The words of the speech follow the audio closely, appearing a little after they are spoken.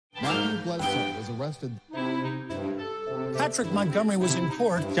Bledsoe was arrested. Patrick Montgomery was in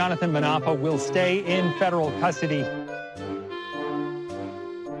court. Jonathan Manapa will stay in federal custody.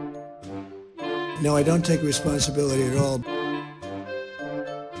 No, I don't take responsibility at all.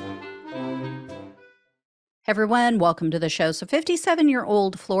 Everyone, welcome to the show. So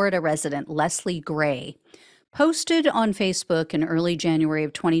 57-year-old Florida resident Leslie Gray posted on Facebook in early January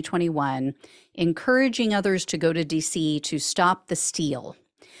of 2021, encouraging others to go to D.C. to stop the steal.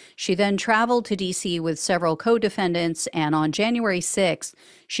 She then traveled to D.C. with several co-defendants, and on January 6th,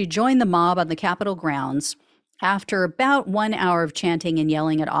 she joined the mob on the Capitol grounds. After about 1 hour of chanting and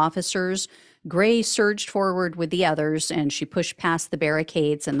yelling at officers, Gray surged forward with the others, and she pushed past the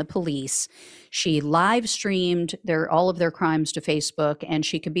barricades and the police. She live streamed all of their crimes to Facebook, and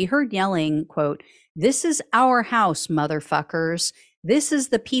she could be heard yelling, quote, "This is our house, motherfuckers. This is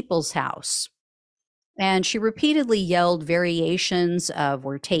the people's house." And she repeatedly yelled variations of,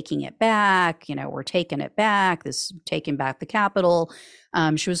 "We're taking it back," "We're taking it back," "This taking back the Capitol."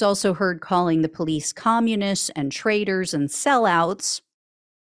 She was also heard calling the police communists and traitors and sellouts.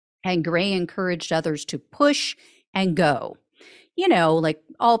 And Gray encouraged others to push and go, like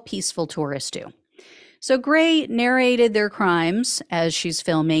all peaceful tourists do. So Gray narrated their crimes as she's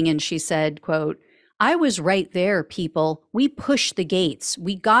filming, and she said, quote, "I was right there, people. We pushed the gates.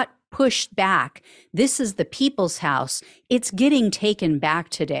 We got pushed back. This is the people's house. It's getting taken back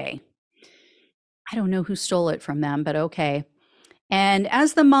today." I don't know who stole it from them, but okay. And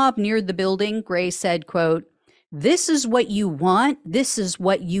as the mob neared the building, Gray said, quote, "This is what you want. This is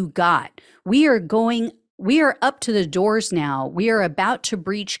what you got. We are up to the doors now. We are about to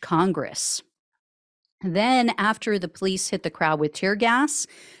breach Congress." Then after the police hit the crowd with tear gas,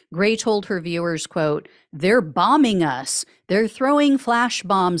 Gray told her viewers, quote, "They're bombing us. They're throwing flash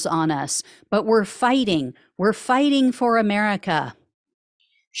bombs on us, but we're fighting. We're fighting for America."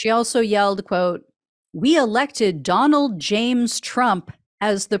 She also yelled, quote, "We elected Donald James Trump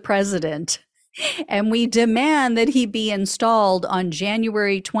as the president, and we demand that he be installed on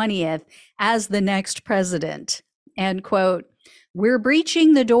January 20th as the next president." And quote, "We're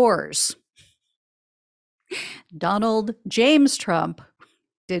breaching the doors." Donald James Trump.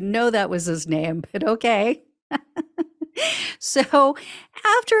 Didn't know that was his name, but okay. So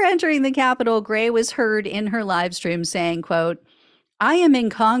after entering the Capitol, Gray was heard in her live stream saying, quote, "I am in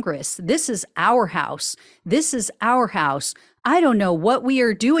Congress. This is our house. This is our house. I don't know what we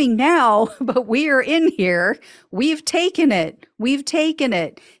are doing now, but we are in here. We've taken it. We've taken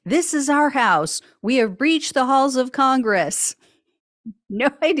it. This is our house. We have breached the halls of Congress." No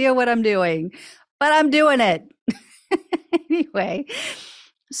idea what I'm doing, but I'm doing it. Anyway,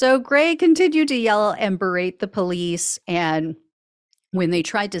 so Gray continued to yell and berate the police, and when they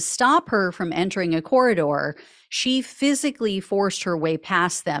tried to stop her from entering a corridor, she physically forced her way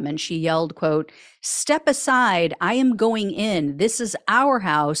past them, and she yelled, quote, "Step aside. I am going in. This is our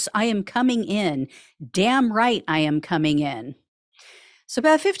house. I am coming in. Damn right I am coming in." So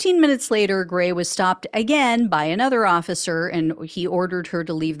about 15 minutes later, Gray was stopped again by another officer, and he ordered her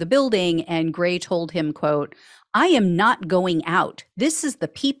to leave the building, and Gray told him, quote, "I am not going out. This is the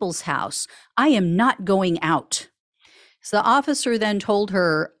people's house. I am not going out." So the officer then told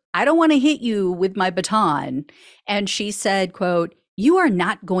her, "I don't want to hit you with my baton." And she said, quote, "You are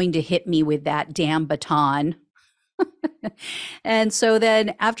not going to hit me with that damn baton." And so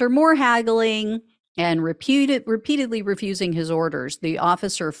then after more haggling and repeatedly refusing his orders, the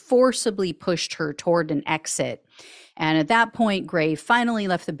officer forcibly pushed her toward an exit. And at that point, Gray finally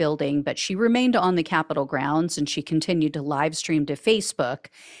left the building, but she remained on the Capitol grounds, and she continued to live stream to Facebook.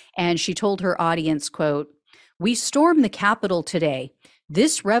 And she told her audience, quote, "We stormed the Capitol today.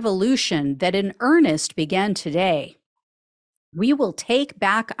 This revolution that in earnest began today. We will take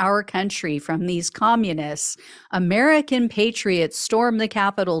back our country from these communists. American patriots stormed the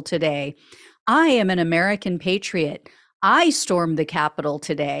Capitol today. I am an American patriot. I stormed the Capitol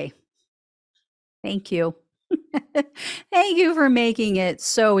today." Thank you. Thank you for making it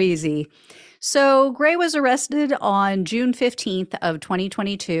so easy. So Gray was arrested on June 15th of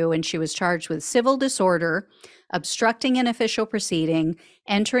 2022, and she was charged with civil disorder, obstructing an official proceeding,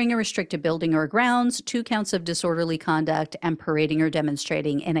 entering a restricted building or grounds, 2 counts of disorderly conduct, and parading or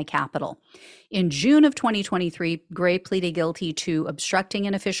demonstrating in a Capitol. In June of 2023, Gray pleaded guilty to obstructing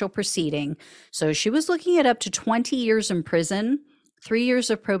an official proceeding. So she was looking at up to 20 years in prison, 3 years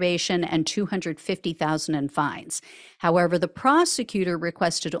of probation, and $250,000 in fines. However, the prosecutor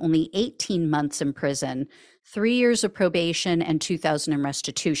requested only 18 months in prison, 3 years of probation, and $2,000 in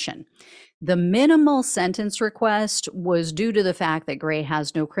restitution. The minimal sentence request was due to the fact that Gray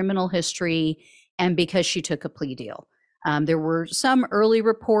has no criminal history and because she took a plea deal. There were some early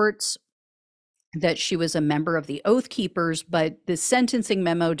reports that she was a member of the Oath Keepers, but the sentencing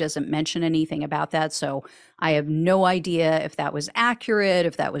memo doesn't mention anything about that. So I have no idea if that was accurate,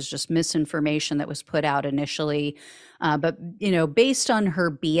 if that was just misinformation that was put out initially. But, based on her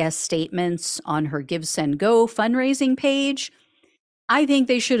BS statements on her Give, Send, Go fundraising page, I think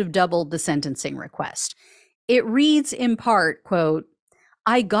they should have doubled the sentencing request. It reads in part, quote,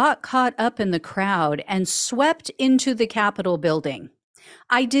 "I got caught up in the crowd and swept into the Capitol building.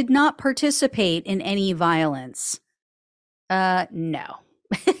 I did not participate in any violence." No.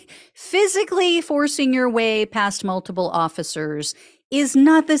 Physically forcing your way past multiple officers is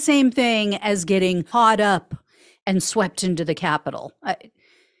not the same thing as getting caught up and swept into the Capitol.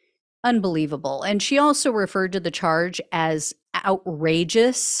 Unbelievable. And she also referred to the charge as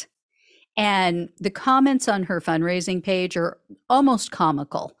outrageous. And the comments on her fundraising page are almost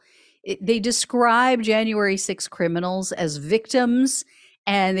comical. They describe January 6 criminals as victims,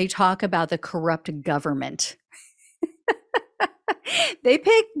 and they talk about the corrupt government. They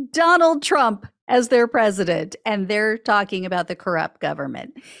picked Donald Trump as their president, and they're talking about the corrupt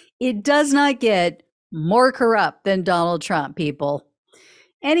government. It does not get more corrupt than Donald Trump, people.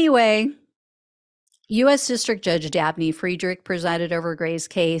 Anyway, U.S. District Judge Dabney Friedrich presided over Gray's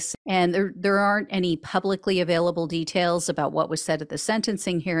case, and there aren't any publicly available details about what was said at the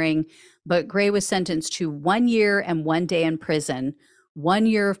sentencing hearing, but Gray was sentenced to 1 year and 1 day in prison, 1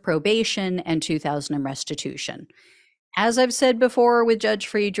 year of probation, and $2,000 in restitution. As I've said before with Judge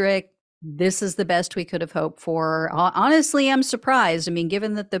Friedrich, this is the best we could have hoped for. Honestly, I'm surprised. I mean,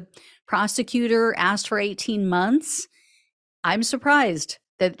 given that the prosecutor asked for 18 months, I'm surprised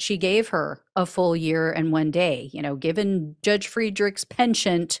that she gave her a full year and 1 day. Given Judge Friedrich's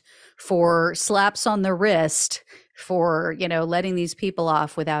penchant for slaps on the wrist for, letting these people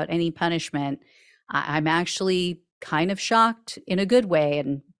off without any punishment, I'm actually kind of shocked in a good way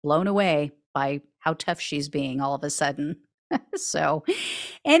and blown away by how tough she's being all of a sudden. So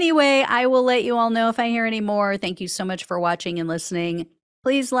anyway, I will let you all know if I hear any more. Thank you so much for watching and listening.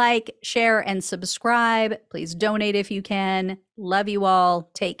 Please like, share, and subscribe. Please donate if you can. Love you all.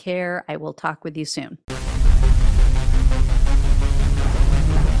 Take care. I will talk with you soon.